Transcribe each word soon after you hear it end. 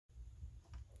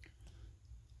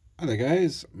Hi there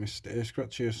guys, Mr.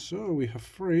 Scratch here. So we have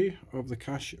 3 of the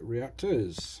cash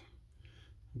reactors.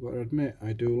 I've got to admit,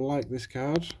 I do like this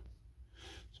card.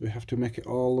 So we have to make it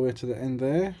all the way to the end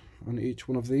there. On each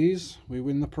one of these, we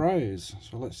win the prize.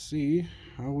 So let's see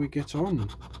how we get on.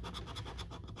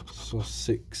 So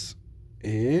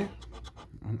 6A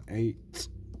and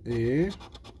 8A.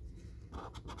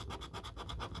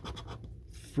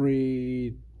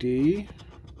 3D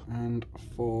and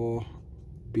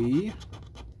 4B.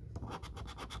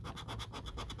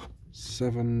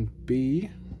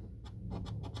 7B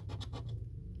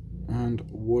and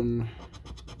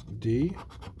 1D,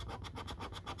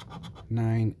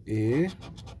 9A,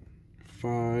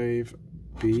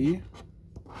 5B,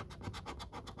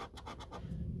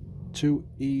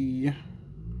 2E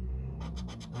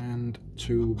and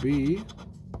 2B,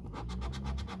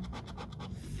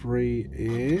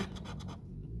 3A,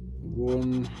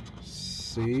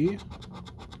 1C,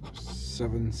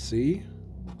 7C,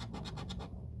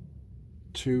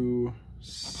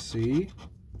 2C,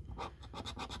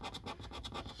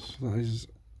 so that is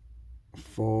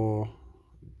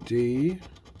 4D,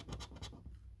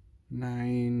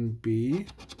 9B,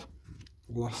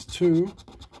 last 2, so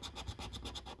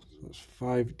that's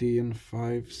 5D and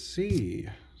 5C,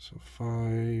 so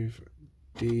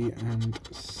 5D and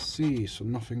C, so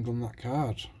nothing on that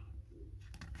card.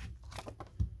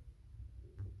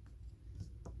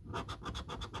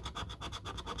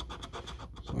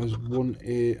 So there's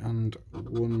 1A and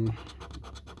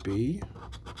 1B,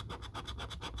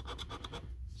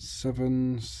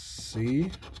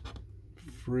 7C,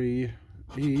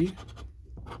 3E,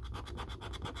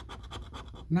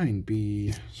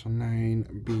 9B, so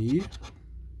 9B,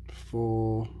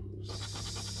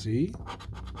 4C,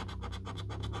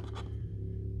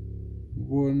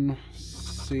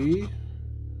 1C,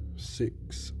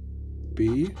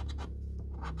 6B,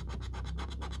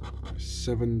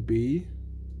 7B,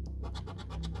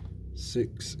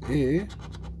 6A,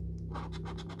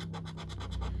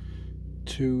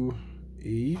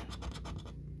 2E,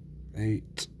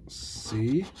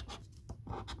 8C,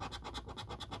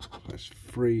 that's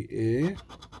 3A,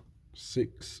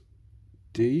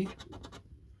 6D,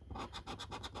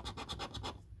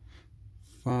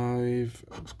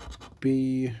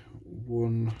 5B,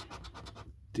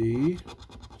 1D,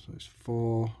 so it's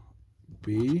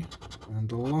 4B, and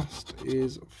the last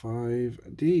is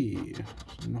 5D,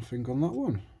 so nothing on that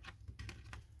one.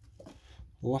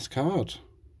 Last card.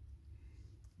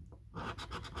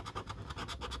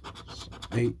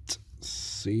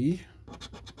 8C,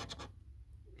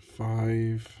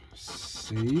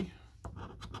 5C,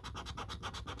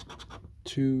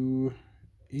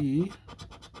 2E,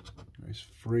 there's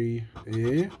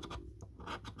 3A,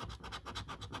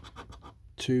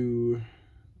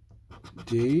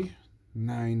 2D,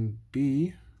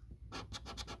 9B,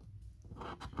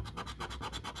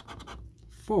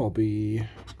 4B,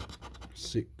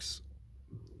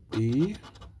 6D,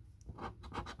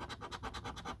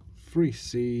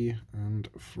 3C and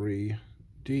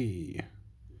 3D,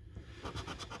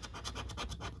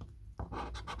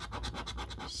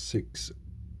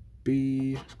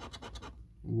 6B,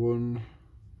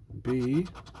 1B,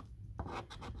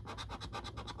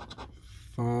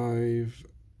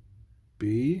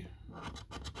 5B,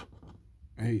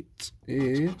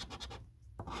 8A,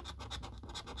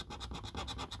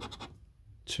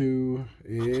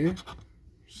 2A,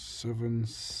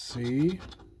 7C,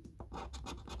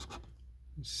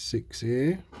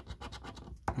 6A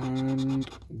and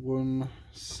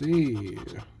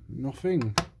 1C.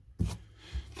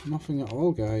 Nothing at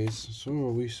all, guys. So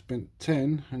we spent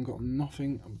 10 and got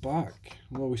nothing back.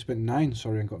 Well, we spent 9,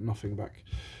 sorry, and got nothing back.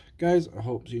 Guys, I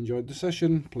hope you enjoyed the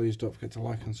session. Please don't forget to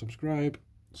like and subscribe.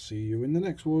 See you in the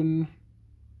next one.